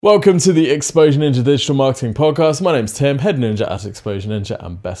Welcome to the Exposure Ninja Digital Marketing Podcast. My name's Tim, head ninja at Exposure Ninja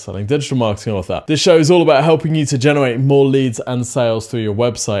and best-selling digital marketing author. This show is all about helping you to generate more leads and sales through your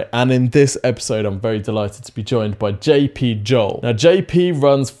website. And in this episode, I'm very delighted to be joined by JP Joel. Now, JP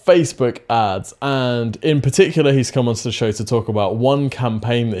runs Facebook ads, and in particular, he's come onto the show to talk about one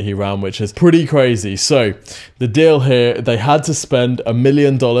campaign that he ran, which is pretty crazy. So the deal here, they had to spend $1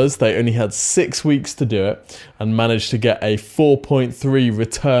 million. They only had 6 weeks to do it and managed to get a 4.3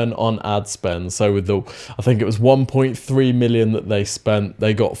 return on ad spend. So with I think it was 1.3 million that they spent,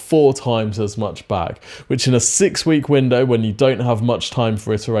 they got 4 times as much back, which in a 6-week window when you don't have much time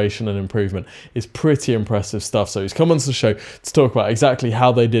for iteration and improvement is pretty impressive stuff. So he's come onto the show to talk about exactly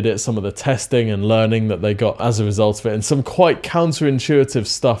how they did it, some of the testing and learning that they got as a result of it, and some quite counterintuitive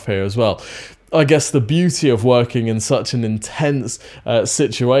stuff here as well. I guess the beauty of working in such an intense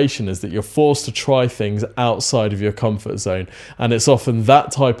situation is that you're forced to try things outside of your comfort zone. And it's often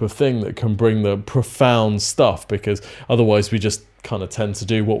that type of thing that can bring the profound stuff, because otherwise we just kind of tend to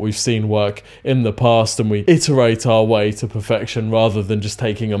do what we've seen work in the past and we iterate our way to perfection rather than just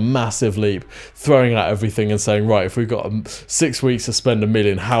taking a massive leap, throwing out everything and saying, right, if we've got 6 weeks to spend $1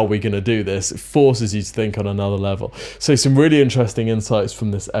 million, how are we going to do this? It forces you to think on another level. So some really interesting insights from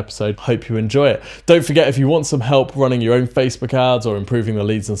this episode. Hope you enjoy it. Don't forget, if you want some help running your own Facebook ads or improving the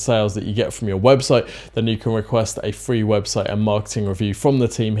leads and sales that you get from your website, then you can request a free website and marketing review from the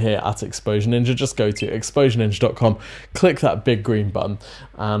team here at Exposure Ninja. Just go to exposureninja.com, click that big green button,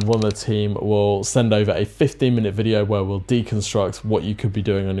 and one of the team will send over a 15-minute video where we'll deconstruct what you could be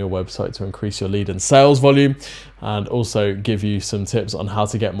doing on your website to increase your lead and sales volume, and also give you some tips on how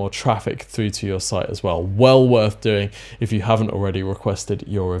to get more traffic through to your site as well. Well worth doing if you haven't already requested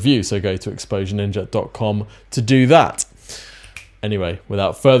your review. So go to exposureninja.com to do that. Anyway,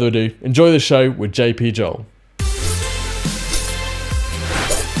 without further ado, enjoy the show with JP Joel.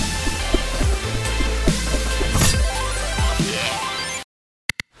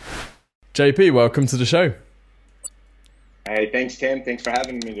 JP, welcome to the show. Hey, thanks, Tim. Thanks for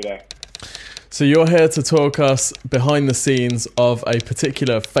having me today. So you're here to talk us behind the scenes of a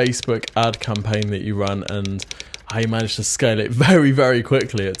particular Facebook ad campaign that you run and how you managed to scale it very, very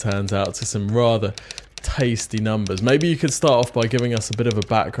quickly, it turns out, to some rather tasty numbers. Maybe you could start off by giving us a bit of a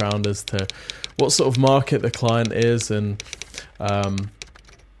background as to what sort of market the client is and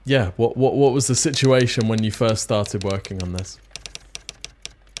what was the situation when you first started working on this?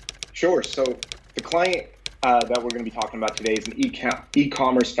 Sure. So the client that we're going to be talking about today is an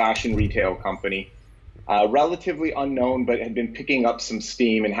e-commerce fashion retail company, relatively unknown, but had been picking up some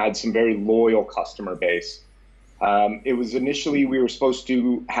steam and had some very loyal customer base. It was initially, we were supposed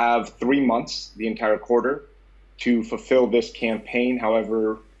to have 3 months, the entire quarter, to fulfill this campaign.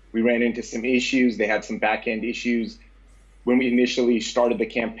 However, we ran into some issues. They had some back-end issues when we initially started the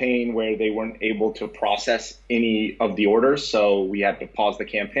campaign where they weren't able to process any of the orders. So we had to pause the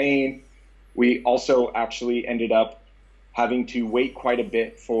campaign. We also actually ended up having to wait quite a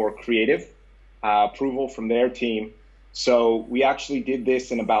bit for creative approval from their team. So we actually did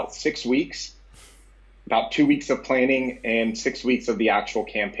this in about 6 weeks, about 2 weeks of planning and 6 weeks of the actual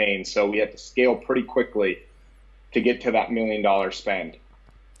campaign. So we had to scale pretty quickly to get to that $1 million spend.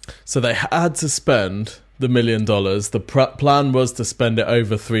 So they had to spend the $1 million. The plan was to spend it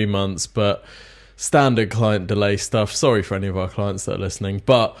over 3 months, but standard client delay stuff. Sorry for any of our clients that are listening,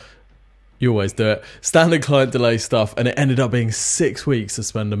 but you always do it. Standard client delay stuff, and it ended up being 6 weeks to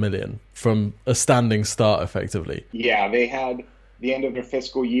spend $1 million from a standing start, effectively. Yeah, they had the end of their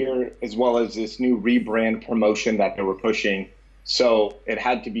fiscal year as well as this new rebrand promotion that they were pushing. So it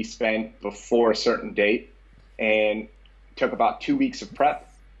had to be spent before a certain date, and took about 2 weeks of prep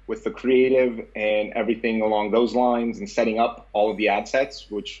with the creative and everything along those lines and setting up all of the ad sets,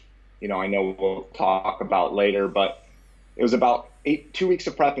 which, I know we'll talk about later, but it was about 2 weeks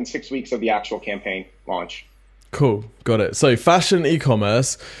of prep and 6 weeks of the actual campaign launch. Cool. Got it. So fashion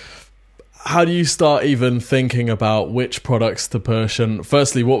e-commerce, how do you start even thinking about which products to push? And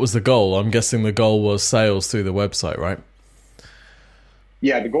firstly, what was the goal? I'm guessing the goal was sales through the website, right?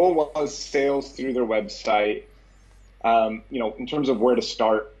 Yeah, the goal was sales through their website. In terms of where to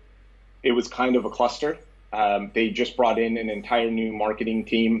start, it was kind of a cluster. They just brought in an entire new marketing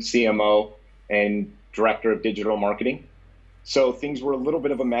team, CMO, and director of digital marketing. So things were a little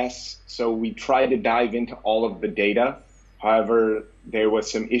bit of a mess. So we tried to dive into all of the data. However, there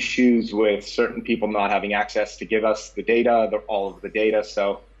was some issues with certain people not having access to give us the data, all of the data.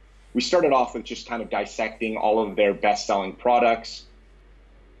 So we started off with just kind of dissecting all of their best-selling products,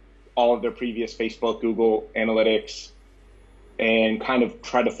 all of their previous Facebook, Google analytics, and kind of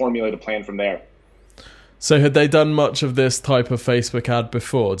try to formulate a plan from there. So had they done much of this type of Facebook ad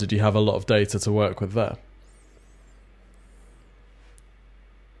before? Did you have a lot of data to work with there?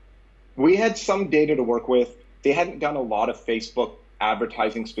 We had some data to work with. They hadn't done a lot of Facebook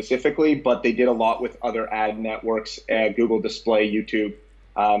advertising specifically, but they did a lot with other ad networks, Google Display, YouTube.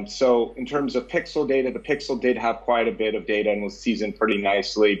 So in terms of Pixel data, the Pixel did have quite a bit of data and was seasoned pretty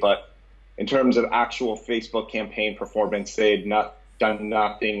nicely. But in terms of actual Facebook campaign performance, they had not done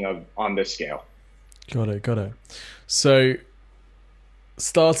nothing on this scale. Got it. So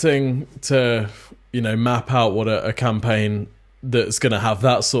starting to, map out what a campaign that's going to have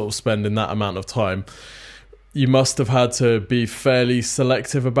that sort of spend in that amount of time, you must have had to be fairly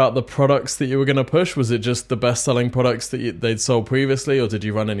selective about the products that you were going to push. Was it just the best-selling products that they'd sold previously, or did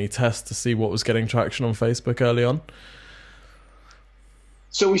you run any tests to see what was getting traction on Facebook early on?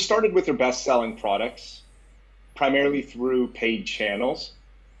 So we started with their best-selling products, primarily through paid channels.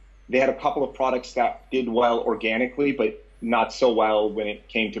 They had a couple of products that did well organically, but not so well when it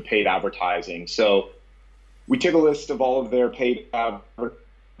came to paid advertising. So we took a list of all of their paid their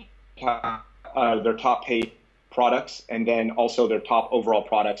top paid products, and then also their top overall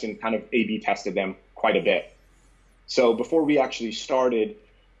products, and kind of A/B tested them quite a bit. So before we actually started,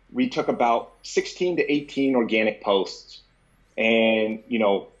 we took about 16 to 18 organic posts. And,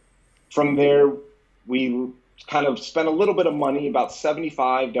 from there, we kind of spent a little bit of money, about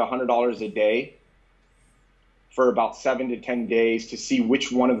 $75 to $100 a day for about 7 to 10 days to see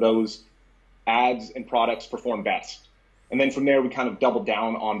which one of those ads and products perform best. And then from there, we kind of doubled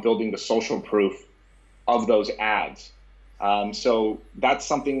down on building the social proof of those ads. So that's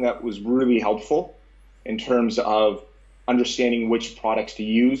something that was really helpful in terms of understanding which products to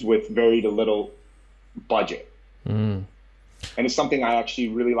use with very little budget. And it's something I actually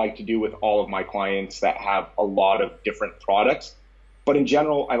really like to do with all of my clients that have a lot of different products. But in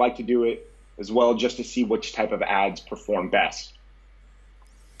general, I like to do it as well just to see which type of ads perform best.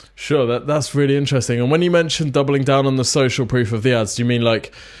 Sure, that's really interesting. And when you mentioned doubling down on the social proof of the ads, do you mean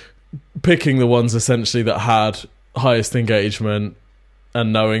like picking the ones essentially that had highest engagement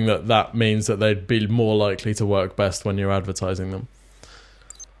and knowing that means that they'd be more likely to work best when you're advertising them?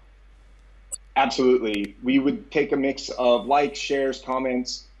 Absolutely. We would take a mix of likes, shares,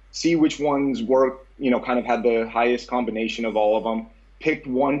 comments, see which ones work, kind of had the highest combination of all of them, picked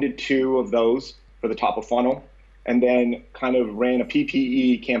 1 to 2 of those for the top of funnel, and then kind of ran a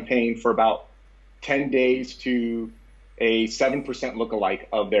PPE campaign for about 10 days to a 7% lookalike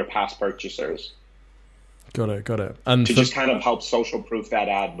of their past purchasers. Got it. And to just kind of help social proof that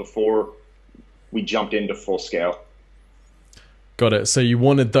ad before we jumped into full scale. Got it. So you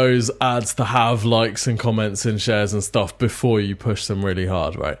wanted those ads to have likes and comments and shares and stuff before you push them really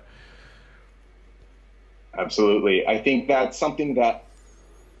hard, right? Absolutely. I think that's something that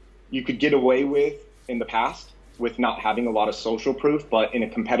you could get away with in the past with not having a lot of social proof, but in a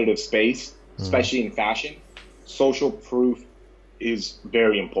competitive space, especially in fashion, social proof is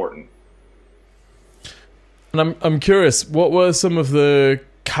very important. And I'm curious, what were some of the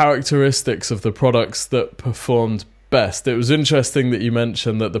characteristics of the products that performed best? It was interesting that you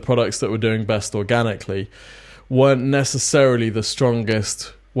mentioned that the products that were doing best organically weren't necessarily the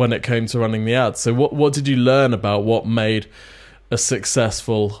strongest when it came to running the ads. So what did you learn about what made a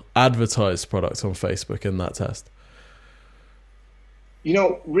successful advertised product on Facebook in that test?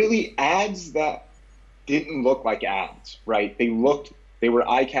 Really ads that didn't look like ads, right? They were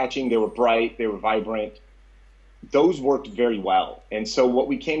eye-catching, they were bright, they were vibrant. Those worked very well. And so what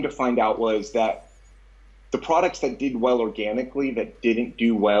we came to find out was that the products that did well organically that didn't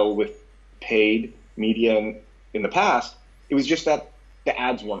do well with paid media in the past, it was just that the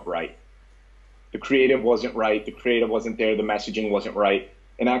ads weren't right. The creative wasn't right. The creative wasn't there. The messaging wasn't right.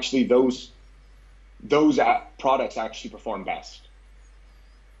 And actually those products actually perform best.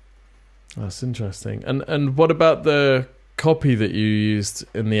 That's interesting. And what about the copy that you used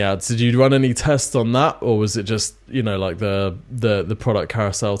in the ads? Did you run any tests on that, or was it just, like the product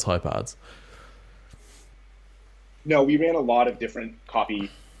carousel type ads? No, we ran a lot of different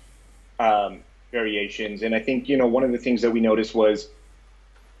copy variations. And I think, one of the things that we noticed was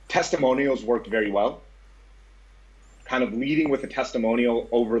testimonials worked very well. Kind of leading with a testimonial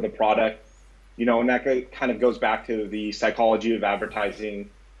over the product, and that kind of goes back to the psychology of advertising.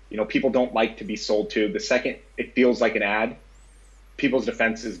 People don't like to be sold to. The second it feels like an ad, people's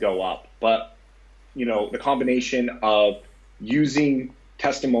defenses go up. But, the combination of using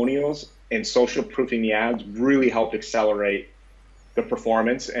testimonials and social proofing the ads really helped accelerate the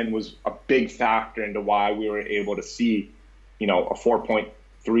performance and was a big factor into why we were able to see, a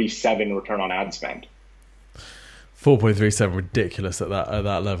 4.37 return on ad spend. 4.37, ridiculous at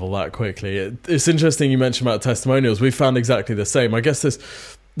that level that quickly. It's interesting you mentioned about testimonials. We found exactly the same. I guess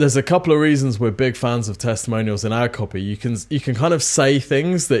there's a couple of reasons we're big fans of testimonials in ad copy. You can kind of say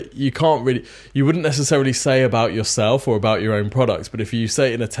things that you wouldn't necessarily say about yourself or about your own products, but if you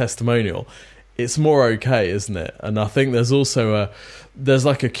say it in a testimonial, it's more okay, isn't it? And I think there's also there's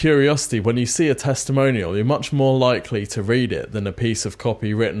like a curiosity. When you see a testimonial, you're much more likely to read it than a piece of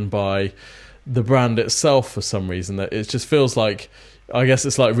copy written by the brand itself for some reason. That it just feels like, I guess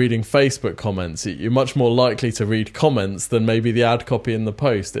it's like reading Facebook comments. You're much more likely to read comments than maybe the ad copy in the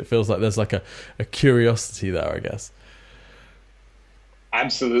post. It feels like there's like a curiosity there, I guess.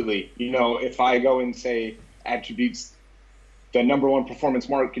 Absolutely. If I go and say attributes the number one performance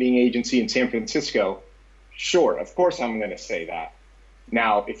marketing agency in San Francisco, sure, of course I'm going to say that.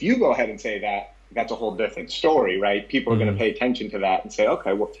 Now, if you go ahead and say that, that's a whole different story, right? People are going to pay attention to that and say,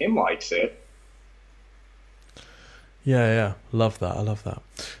 okay, well, Tim likes it. Yeah, love that. I love that.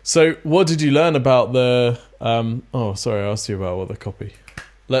 So, what did you learn about the? Sorry, I asked you about the copy.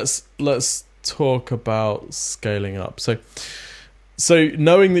 Let's talk about scaling up. So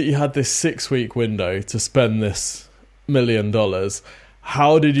knowing that you had this 6-week window to spend this $1 million,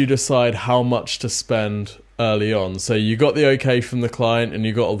 how did you decide how much to spend early on? So you got the okay from the client and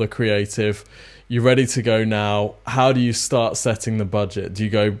you got all the creative. You're ready to go now. How do you start setting the budget? Do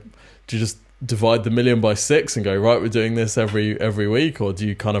you just divide the $1 million by 6 and go, right, we're doing this every week, or do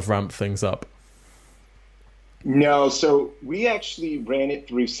you kind of ramp things up? No, so we actually ran it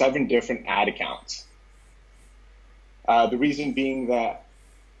through 7 different ad accounts. The reason being that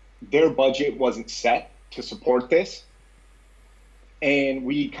their budget wasn't set to support this. And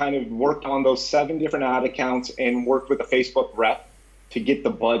we kind of worked on those 7 different ad accounts and worked with a Facebook rep to get the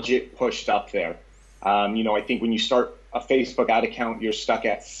budget pushed up there. I think when you start a Facebook ad account, you're stuck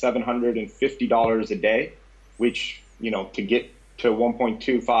at $750 a day, which, to get to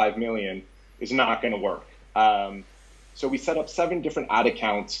 1.25 million is not going to work. So we set up 7 different ad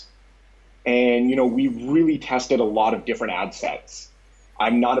accounts, and, we really tested a lot of different ad sets.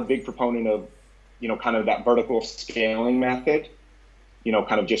 I'm not a big proponent of, kind of that vertical scaling method,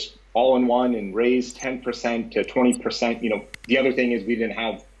 kind of just all in one and raise 10% to 20%. The other thing is we didn't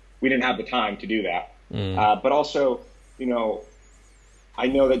have the time to do that. But also, I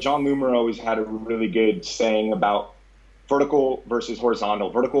know that John Loomer always had a really good saying about vertical versus horizontal.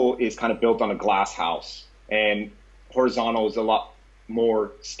 Vertical is kind of built on a glass house, and horizontal is a lot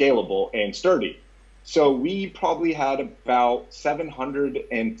more scalable and sturdy. So we probably had about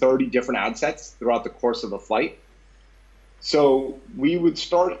 730 different ad sets throughout the course of the flight. So we would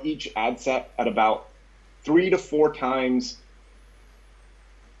start each ad set at about 3 to 4 times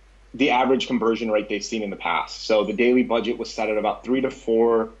the average conversion rate they've seen in the past. So the daily budget was set at about 3 to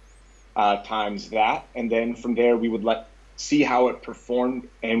 4 times that. And then from there, we would see how it performed.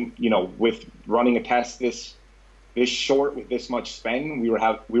 And, with running a test this short with this much spend, we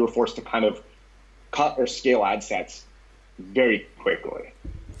were forced to kind of cut or scale ad sets very quickly.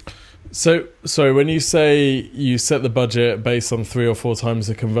 So when you say you set the budget based on 3 or 4 times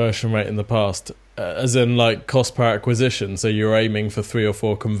the conversion rate in the past, as in like cost per acquisition, so you're aiming for 3 or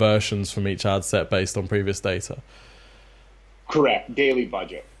 4 conversions from each ad set based on previous data? Correct. Daily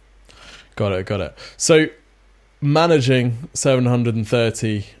budget. Got it. So managing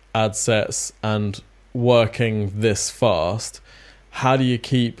 730 ad sets and working this fast, how do you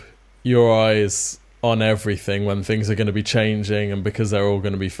keep your eyes on everything when things are going to be changing, and because they're all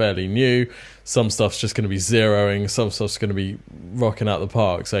going to be fairly new, some stuff's just going to be zeroing, some stuff's going to be rocking out the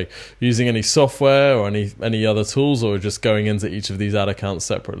park? So using any software or any other tools, or just going into each of these ad accounts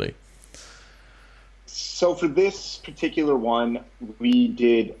separately? So for this particular one, we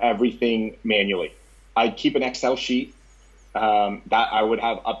did everything manually. I'd keep an Excel sheet that I would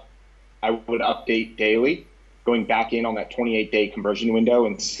update daily, going back in on that 28-day conversion window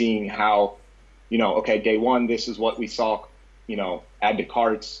and seeing how, okay, day 1, this is what we saw, add to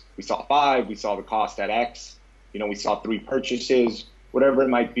carts. We saw 5, we saw the cost at X, we saw 3 purchases, whatever it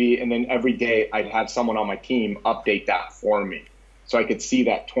might be. And then every day I'd have someone on my team update that for me, so I could see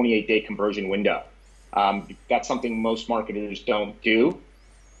that 28-day conversion window. That's something most marketers don't do,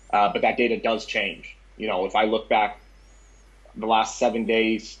 but that data does change. If I look back the last 7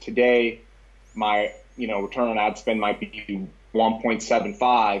 days today, my, return on ad spend might be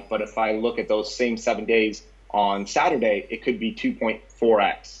 1.75, but if I look at those same 7 days on Saturday, it could be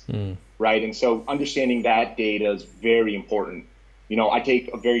 2.4x, right? And so understanding that data is very important. I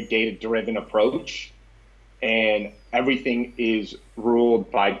take a very data-driven approach, and everything is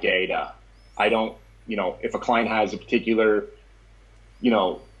ruled by data. I don't, if a client has a particular,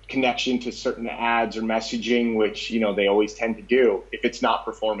 connection to certain ads or messaging, which, they always tend to do. If it's not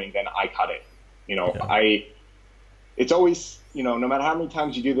performing, then I cut it. It's always, no matter how many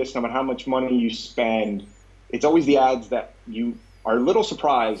times you do this, no matter how much money you spend, it's always the ads that you are a little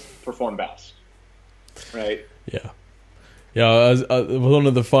surprised perform best. Right? Yeah. Yeah, one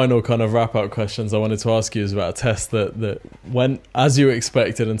of the final kind of wrap-up questions I wanted to ask you is about a test that went as you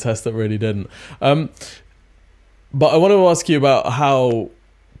expected and test that really didn't. But I want to ask you about how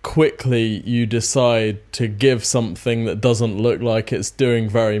quickly you decide to give something that doesn't look like it's doing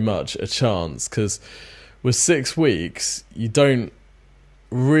very much a chance, because with 6 weeks, you don't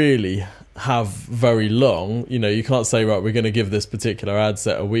really have very long. You can't say, right, we're going to give this particular ad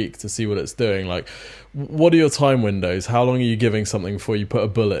set a week to see what it's doing. Like, what are your time windows? How long are you giving something before you put a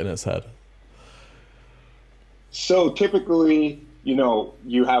bullet in its head? So typically,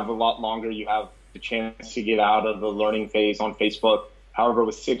 you have a lot longer. You have the chance to get out of the learning phase on Facebook. However,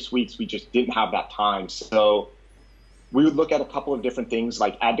 with 6 weeks, we just didn't have that time. So we would look at a couple of different things,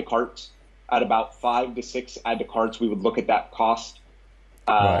 like add to carts. At about 5 to 6 add to carts, we would look at that cost.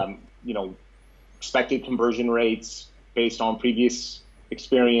 Right. Expected conversion rates based on previous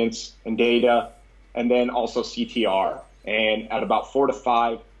experience and data, and then also CTR. And at about 4 to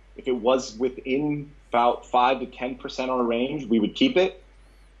 5, if it was within about 5 to 10% on a range, we would keep it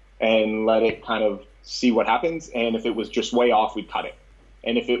and let it kind of see what happens. And if it was just way off, we'd cut it.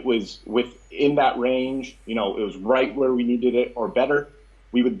 And if it was within that range, it was right where we needed it or better,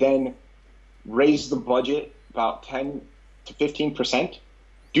 we would then raise the budget about 10 to 15%,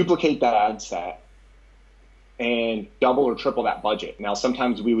 duplicate that ad set, and double or triple that budget. Now,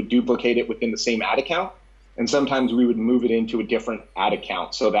 sometimes we would duplicate it within the same ad account, and sometimes we would move it into a different ad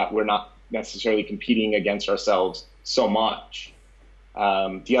account so that we're not necessarily competing against ourselves so much.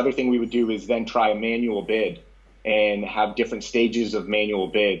 The other thing we would do is then try a manual bid and have different stages of manual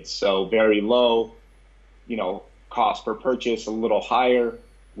bids. So very low, cost per purchase, a little higher,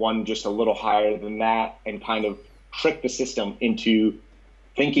 one just a little higher than that, and kind of trick the system into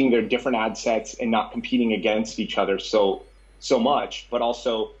thinking they're different ad sets and not competing against each other so much, but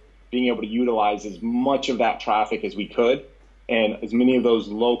also being able to utilize as much of that traffic as we could and as many of those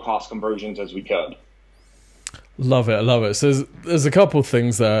low cost conversions as we could. Love it. I love it. So there's a couple of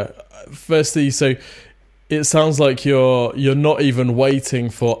things there. Firstly, so it sounds like you're not even waiting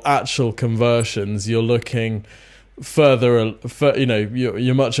for actual conversions. You're looking further,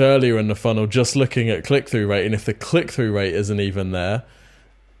 you're much earlier in the funnel, just looking at click-through rate. And if the click-through rate isn't even there,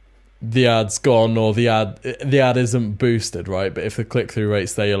 the ad's gone, or the ad isn't boosted, right? But if the click-through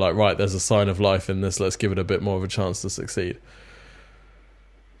rate's there, you're like, right, there's a sign of life in this. Let's give it a bit more of a chance to succeed.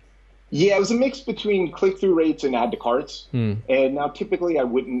 Yeah, it was a mix between click-through rates and add to carts. And now typically I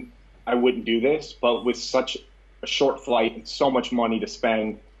wouldn't do this, but with such a short flight and so much money to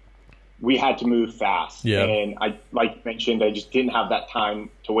spend, we had to move fast. Yeah. And like you mentioned, I just didn't have that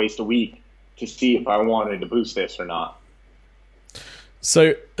time to waste a week to see if I wanted to boost this or not.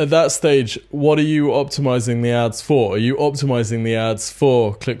 So at that stage, what are you optimizing the ads for? Are you optimizing the ads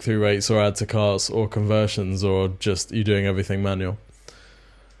for click-through rates or add to carts or conversions, or just you doing everything manual?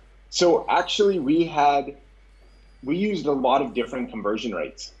 So actually we used a lot of different conversion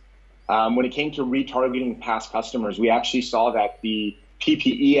rates. When it came to retargeting past customers, we actually saw that the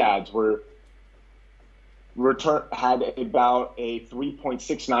PPE ads had about a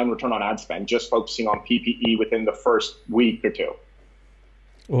 3.69 return on ad spend, just focusing on PPE within the first week or two.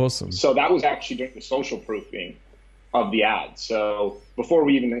 Awesome. So that was actually during the social proofing of the ad. So before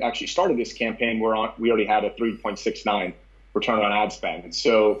we even actually started this campaign, we already had a 3.69 return on ad spend.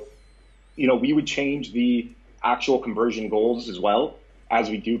 So, we would change the actual conversion goals as well as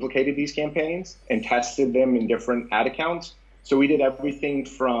we duplicated these campaigns and tested them in different ad accounts. So we did everything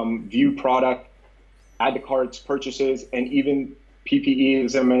from view product, add to carts, purchases, and even PPE,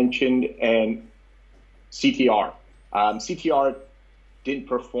 as I mentioned, and CTR. CTR didn't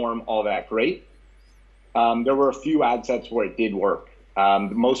perform all that great. There were a few ad sets where it did work.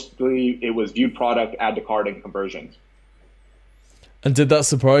 Mostly it was view product, add to cart, and conversions. And did that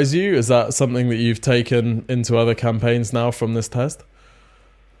surprise you? Is that something that you've taken into other campaigns now from this test?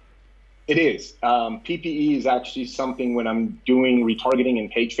 It is. PPE is actually something when I'm doing retargeting in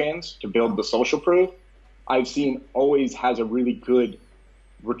page fans to build the social proof, I've seen always has a really good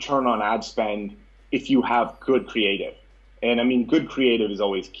return on ad spend if you have good creative. And I mean, good creative is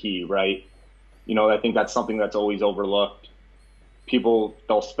always key, right? I think that's something that's always overlooked. People,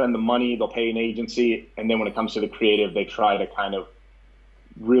 they'll spend the money, they'll pay an agency, and then when it comes to the creative, they try to kind of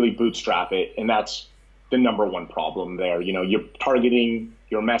really bootstrap it. And that's the number one problem there. You're targeting,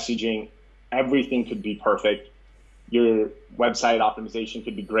 your messaging, everything could be perfect. your website optimization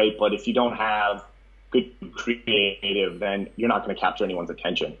could be great, but if you don't have good creative, then you're not going to capture anyone's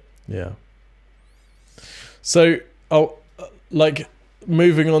attention. Yeah. So, like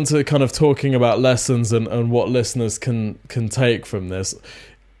moving on to kind of talking about lessons and what listeners can take from this.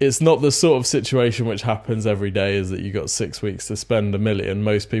 It's not the sort of situation which happens every day, is that you got 6 weeks to spend $1 million.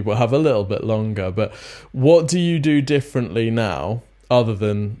 Most people have a little bit longer, but what do you do differently now, other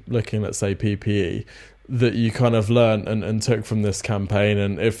than looking at, say, PPE, that you kind of learned and took from this campaign?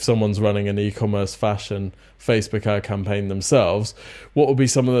 And if someone's running an e-commerce fashion Facebook ad campaign themselves, what would be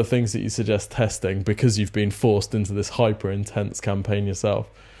some of the things that you suggest testing, because you've been forced into this hyper intense campaign yourself?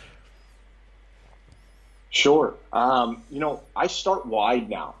 Sure. I start wide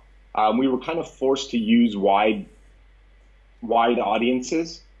now. We were kind of forced to use wide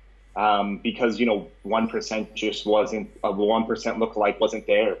audiences because 1% just wasn't, a 1% lookalike wasn't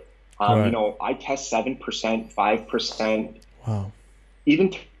there. Right. I test 7%, 5%. Wow.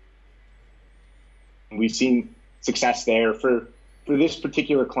 Even we've seen success there. For this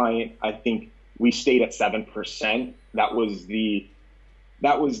particular client, I think we stayed at 7%. That was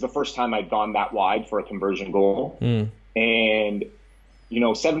the first time I'd gone that wide for a conversion goal. And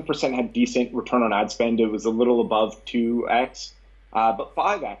 7% had decent return on ad spend. It was a little above 2x, but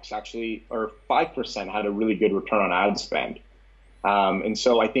 5x actually, or 5% had a really good return on ad spend. And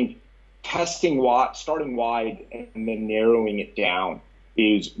so I think testing starting wide and then narrowing it down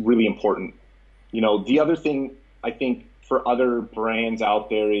is really important. The other thing I think for other brands out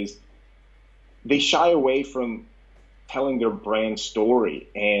there is they shy away from telling their brand story.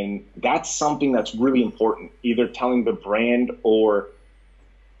 And that's something that's really important, either telling the brand or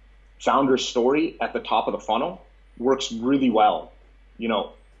founder story at the top of the funnel works really well.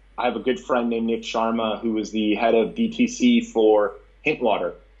 I have a good friend named Nick Sharma, who is the head of DTC for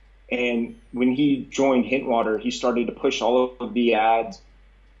Hintwater. And when he joined Hintwater, he started to push all of the ads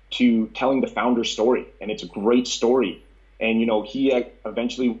to telling the founder story. And it's a great story. And, he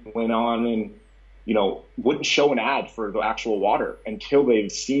eventually went on and, wouldn't show an ad for the actual water until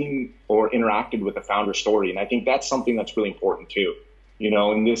they've seen or interacted with the founder story. And I think that's something that's really important too.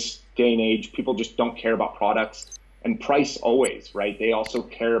 In this day and age, people just don't care about products and price always, right? They also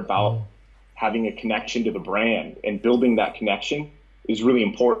care about having a connection to the brand, and building that connection is really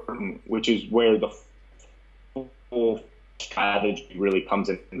important, which is where the full strategy really comes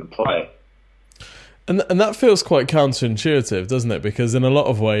into play. And that feels quite counterintuitive, doesn't it? Because in a lot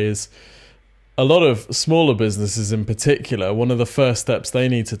of ways, a lot of smaller businesses in particular, one of the first steps they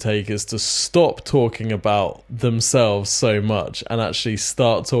need to take is to stop talking about themselves so much and actually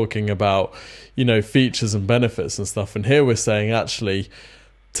start talking about, features and benefits and stuff. And here we're saying actually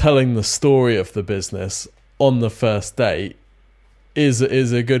telling the story of the business on the first date is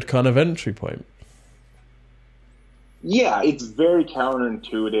a good kind of entry point. Yeah, it's very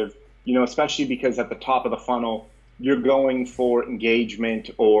counterintuitive, especially because at the top of the funnel, you're going for engagement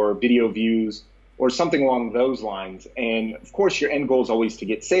or video views or something along those lines. And of course, your end goal is always to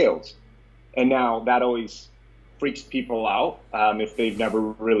get sales. And now that always freaks people out if they've never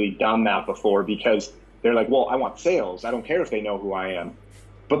really done that before, because they're like, well, I want sales. I don't care if they know who I am.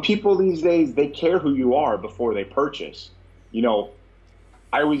 But people these days, they care who you are before they purchase.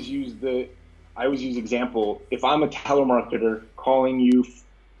 I always use example, if I'm a telemarketer calling you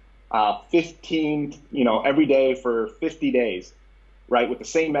 15, every day for 50 days, right, with the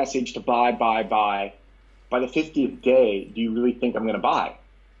same message to buy, by the 50th day, do you really think I'm going to buy?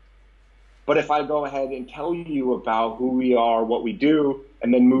 But if I go ahead and tell you about who we are, what we do,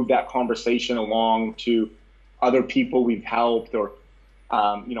 and then move that conversation along to other people we've helped, or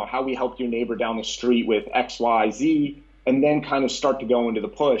how we helped your neighbor down the street with X, Y, Z, and then kind of start to go into the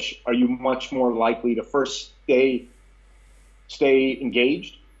push, are you much more likely to first stay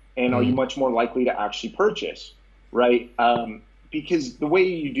engaged? And are you much more likely to actually purchase, right? Because the way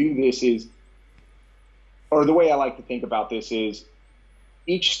you do this is, or the way I like to think about this is,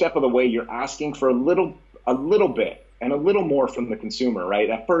 each step of the way you're asking for a little bit and a little more from the consumer,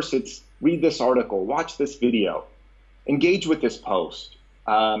 right? At first it's read this article, watch this video, engage with this post,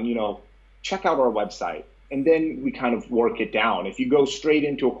 check out our website, and then we kind of work it down. If you go straight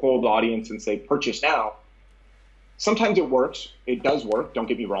into a cold audience and say purchase now, sometimes it works. It does work, don't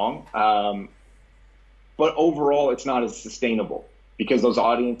get me wrong. But overall, it's not as sustainable because those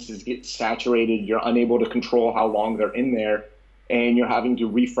audiences get saturated. You're unable to control how long they're in there, and you're having to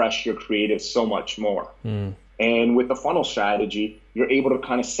refresh your creative so much more. And with the funnel strategy, you're able to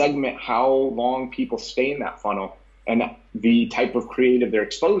kind of segment how long people stay in that funnel and the type of creative they're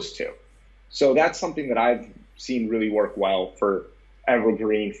exposed to. So that's something that I've seen really work well for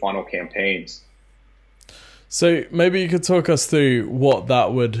evergreen funnel campaigns. So maybe you could talk us through what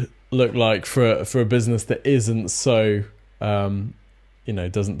that would look like for a business that isn't so, doesn't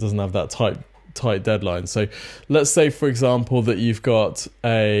have that tight deadline. So let's say, for example, that you've got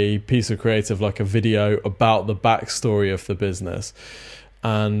a piece of creative, like a video about the backstory of the business,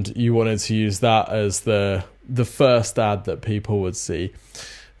 and you wanted to use that as the first ad that people would see.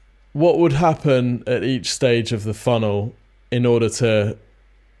 What would happen at each stage of the funnel in order to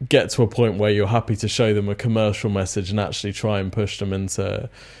get to a point where you're happy to show them a commercial message and actually try and push them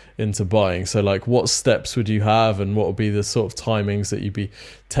into buying? So like, what steps would you have, and what would be the sort of timings that you'd be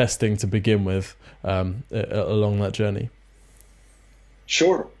testing to begin with along that journey?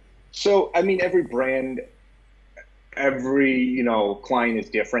 Sure. So, I mean, every brand, every, client is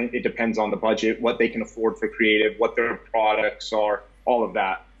different. It depends on the budget, what they can afford for creative, what their products are, all of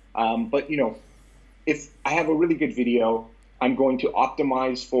that. But, if I have a really good video, I'm going to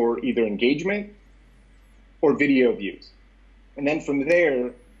optimize for either engagement or video views. And then from there,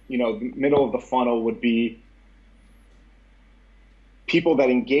 the middle of the funnel would be people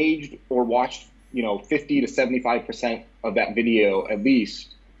that engaged or watched, 50 to 75% of that video at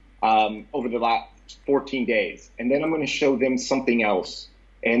least over the last 14 days. And then I'm going to show them something else.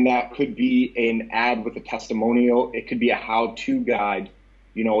 And that could be an ad with a testimonial. It could be a how-to guide.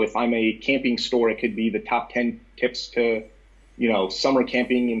 If I'm a camping store, it could be the top 10 tips to summer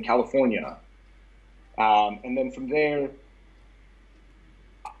camping in California. And then from there,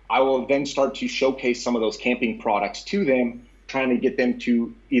 I will then start to showcase some of those camping products to them, trying to get them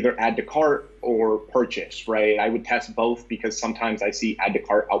to either add to cart or purchase, right? I would test both because sometimes I see add to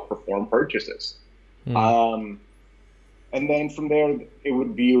cart outperform purchases. And then from there, it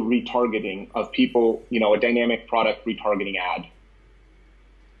would be a retargeting of people, a dynamic product retargeting ad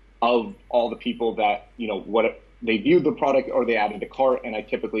of all the people that, what they viewed the product or they added to cart, and I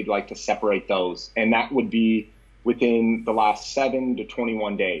typically like to separate those. And that would be within the last 7 to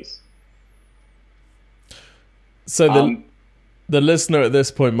 21 days. So the listener at this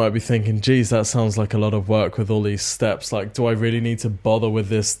point might be thinking, geez, that sounds like a lot of work with all these steps. Like, do I really need to bother with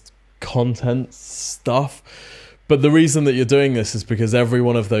this content stuff? But the reason that you're doing this is because every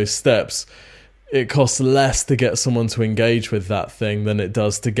one of those steps, it costs less to get someone to engage with that thing than it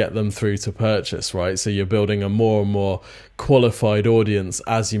does to get them through to purchase, right? So you're building a more and more qualified audience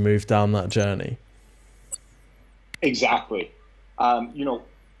as you move down that journey. Exactly.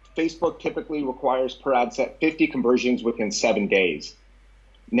 Facebook typically requires per ad set 50 conversions within 7 days.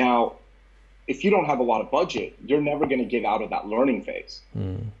 Now, if you don't have a lot of budget, you're never going to get out of that learning phase.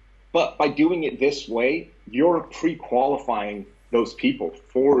 But by doing it this way, you're pre-qualifying those people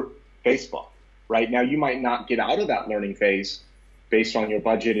for Facebook. Right now, you might not get out of that learning phase based on your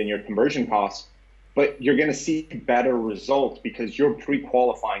budget and your conversion costs, but you're going to see better results because you're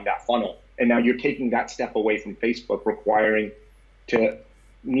pre-qualifying that funnel. And now you're taking that step away from Facebook requiring to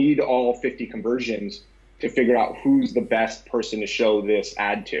need all 50 conversions to figure out who's the best person to show this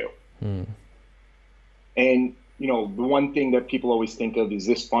ad to. And, the one thing that people always think of is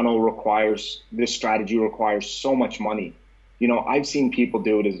this strategy requires so much money. I've seen people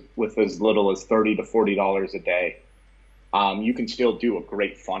do it with as little as $30 to $40 a day. You can still do a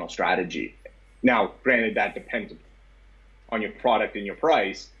great funnel strategy. Now, granted, that depends on your product and your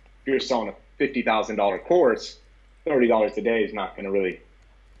price. If you're selling a $50,000 course, $30 a day is not going to really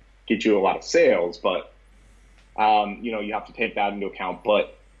get you a lot of sales, but you have to take that into account.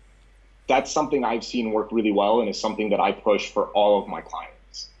 But that's something I've seen work really well, and is something that I push for all of my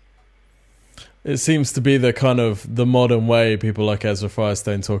clients. It seems to be the modern way. People like Ezra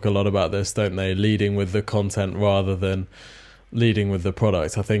Firestone talk a lot about this, don't they? Leading with the content rather than leading with the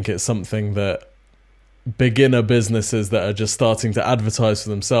product. I think it's something that beginner businesses that are just starting to advertise for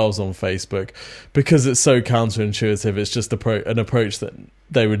themselves on Facebook, because it's so counterintuitive, it's just an approach that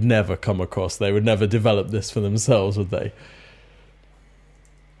they would never come across. They would never develop this for themselves, would they?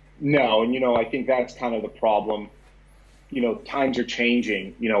 No, and I think that's kind of the problem. Times are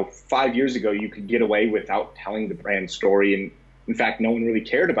changing. 5 years ago, you could get away without telling the brand story. And in fact, no one really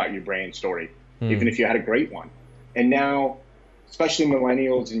cared about your brand story, even if you had a great one. And now, especially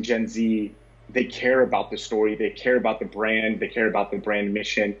millennials and Gen Z, they care about the story. They care about the brand. They care about the brand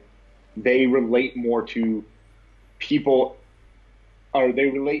mission. They relate more to people, or they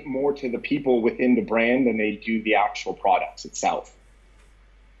relate more to the people within the brand than they do the actual products itself.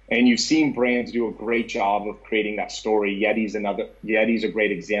 And you've seen brands do a great job of creating that story. Yeti's a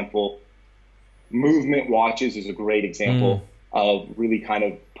great example. Movement Watches is a great example of really kind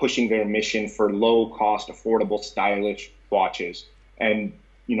of pushing their mission for low cost, affordable, stylish watches. And,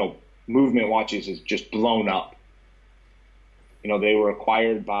 Movement Watches is just blown up. They were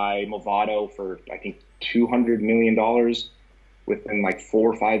acquired by Movado for, I think, $200 million within like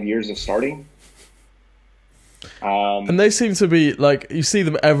 4 or 5 years of starting. And they seem to be like, you see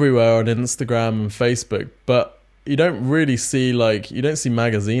them everywhere on Instagram and Facebook, but you don't really see you don't see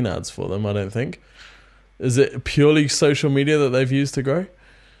magazine ads for them, I don't think. Is it purely social media that they've used to grow?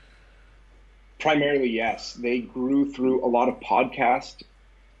 Primarily, yes. They grew through a lot of podcast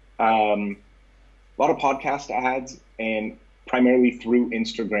ads, and primarily through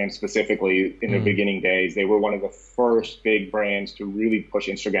Instagram specifically in the beginning days. They were one of the first big brands to really push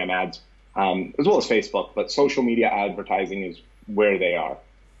Instagram ads, as well as Facebook, but social media advertising is where they are.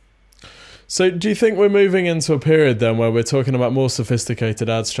 So do you think we're moving into a period then where we're talking about more sophisticated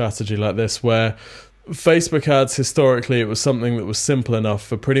ad strategy like this, where Facebook ads, historically, it was something that was simple enough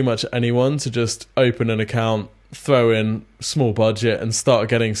for pretty much anyone to just open an account, throw in small budget and start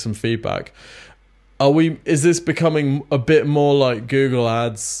getting some feedback? Is this becoming a bit more like Google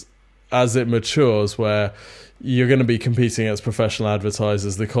ads as it matures, where you're going to be competing against professional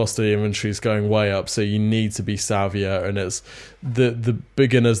advertisers, the cost of the inventory is going way up, so you need to be savvier, and it's the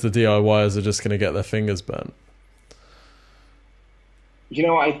beginners, the DIYers are just going to get their fingers burnt?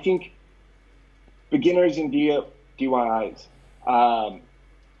 I think beginners and DIYs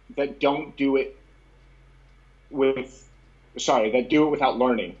that do it without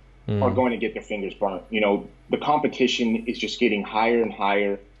learning are going to get their fingers burnt. The competition is just getting higher and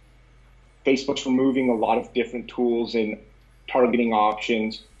higher. Facebook's removing a lot of different tools and targeting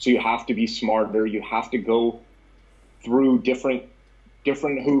options, so you have to be smarter. You have to go through different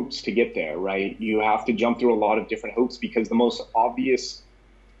hoops to get there, right? You have to jump through a lot of different hoops because the most obvious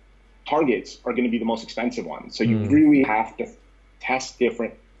targets are going to be the most expensive ones. So you really have to test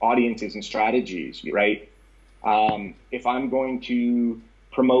different audiences and strategies, right? If I'm going to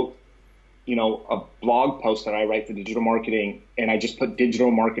promote, a blog post that I write for digital marketing, and I just put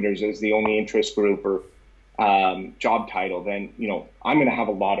digital marketers as the only interest group or job title, then, I'm going to have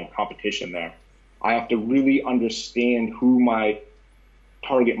a lot of competition there. I have to really understand who my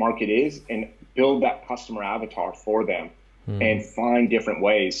target market is and build that customer avatar for them and find different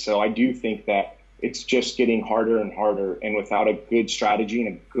ways. So I do think that it's just getting harder and harder, and without a good strategy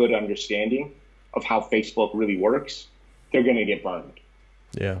and a good understanding of how Facebook really works, they're going to get burned.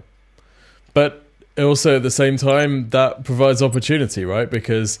 Yeah. But also at the same time, that provides opportunity, right?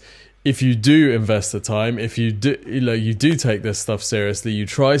 Because if you do invest the time, if you do, you do take this stuff seriously, you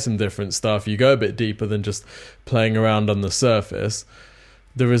try some different stuff, you go a bit deeper than just playing around on the surface,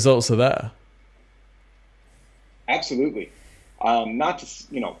 the results are there. Absolutely. Not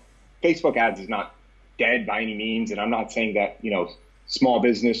just, Facebook ads is not dead by any means. And I'm not saying that, small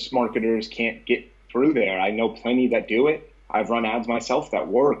business marketers can't get through there. I know plenty that do it. I've run ads myself that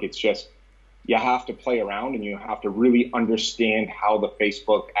work. It's just, you have to play around and you have to really understand how the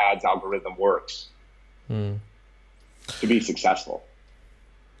Facebook ads algorithm works to be successful.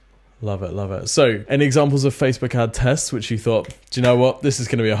 Love it, love it. So, any examples of Facebook ad tests which you thought, do you know what, this is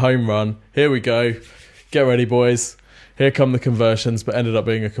going to be a home run. Here we go. Get ready, boys. Here come the conversions, but ended up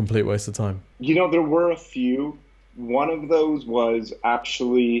being a complete waste of time. There were a few. One of those was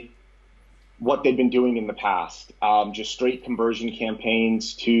actually what they've been doing in the past, just straight conversion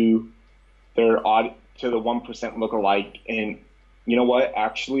campaigns to the 1% lookalike. And you know what?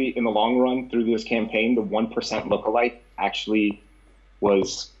 Actually, in the long run, through this campaign, the 1% lookalike actually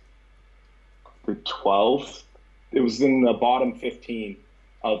was the 12th. It was in the bottom 15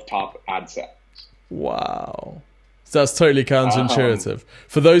 of top ad sets. Wow. So that's totally counterintuitive.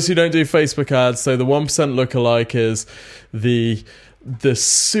 For those who don't do Facebook ads, so the 1% lookalike is the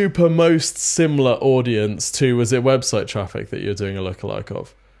super most similar audience to, was it website traffic that you're doing a lookalike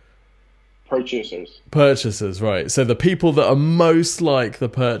of? Purchasers, right. So the people that are most like the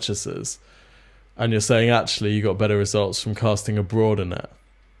purchasers, and you're saying actually you got better results from casting a broader net.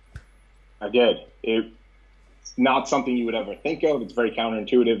 I did. It's not something you would ever think of. It's very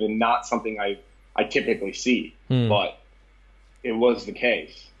counterintuitive and not something I typically see, but it was the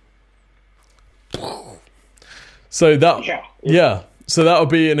case. So that, so that would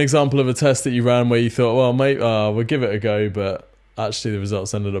be an example of a test that you ran where you thought, well, mate, we'll give it a go, but actually the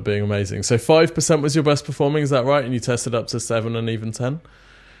results ended up being amazing. So 5% was your best performing, is that right? And you tested up to 7 and even 10?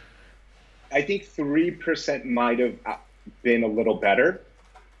 I think 3% might have been a little better,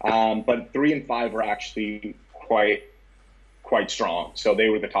 but 3 and 5 were actually quite strong. So they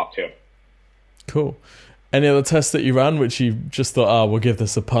were the top 2. Cool. Any other tests that you ran which you just thought, we'll give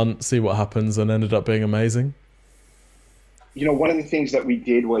this a punt, see what happens, and ended up being amazing? One of the things that we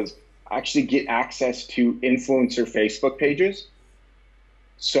did was actually get access to influencer Facebook pages.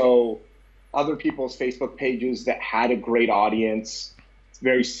 So other people's Facebook pages that had a great audience,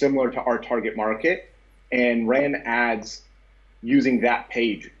 very similar to our target market, and ran ads using that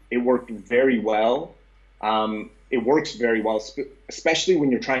page. It worked very well. It works very well, especially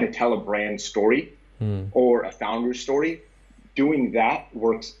when you're trying to tell a brand story or a founder story. Doing that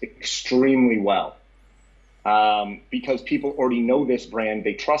works extremely well because people already know this brand,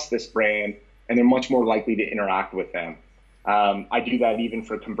 they trust this brand, and they're much more likely to interact with them. I do that even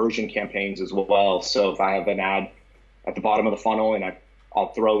for conversion campaigns as well. So if I have an ad at the bottom of the funnel and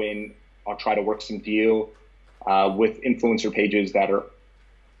I'll try to work some deal with influencer pages that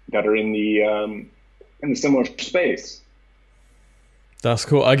are in the similar space. That's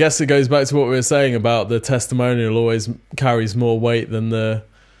cool. I guess it goes back to what we were saying about the testimonial always carries more weight than the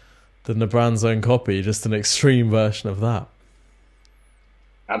brand's own copy, just an extreme version of that.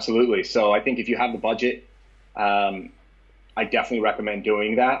 Absolutely. So I think if you have the budget, I definitely recommend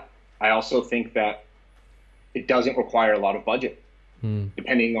doing that. I also think that it doesn't require a lot of budget,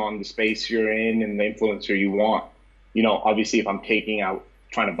 depending on the space you're in and the influencer you want. Obviously, if I'm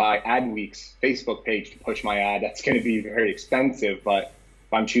trying to buy Adweek's Facebook page to push my ad, that's going to be very expensive. But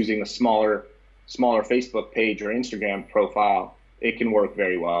if I'm choosing a smaller Facebook page or Instagram profile, it can work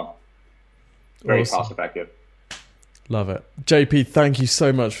very well. Very cost effective. Love it. JP, thank you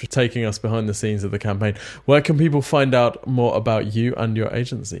so much for taking us behind the scenes of the campaign. Where can people find out more about you and your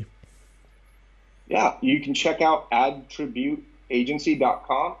agency? Yeah, you can check out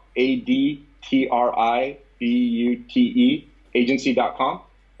adtributeagency.com, ADTRIBUTE agency.com,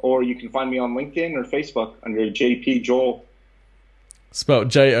 or you can find me on LinkedIn or Facebook under JP Joel. Spelled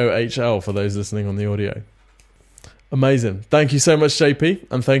JOHL for those listening on the audio. Amazing. Thank you so much, JP,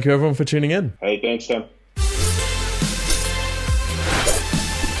 and thank you everyone for tuning in. Hey, thanks, Tim.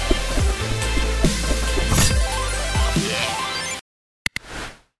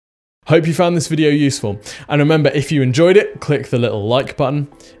 Hope you found this video useful. And remember, if you enjoyed it, click the little like button.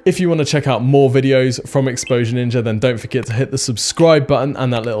 If you want to check out more videos from Exposure Ninja, then don't forget to hit the subscribe button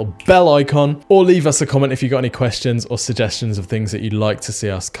and that little bell icon, or leave us a comment if you've got any questions or suggestions of things that you'd like to see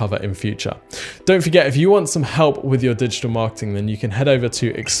us cover in future. Don't forget, if you want some help with your digital marketing, then you can head over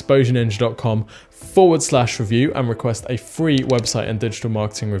to exposureninja.com/review and request a free website and digital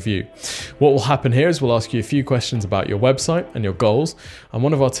marketing review. What will happen here is we'll ask you a few questions about your website and your goals, and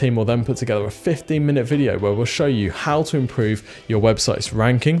one of our team will then put together a 15-minute video where we'll show you how to improve your website's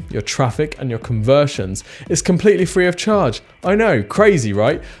ranking, your traffic, and your conversions. It's completely free of charge. I know, crazy,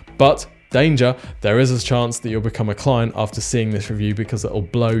 right? But danger, there is a chance that you'll become a client after seeing this review because it'll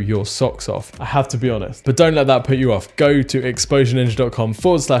blow your socks off. I have to be honest, but don't let that put you off. Go to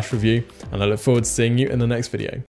exposureninja.com/review, and I look forward to seeing you in the next video.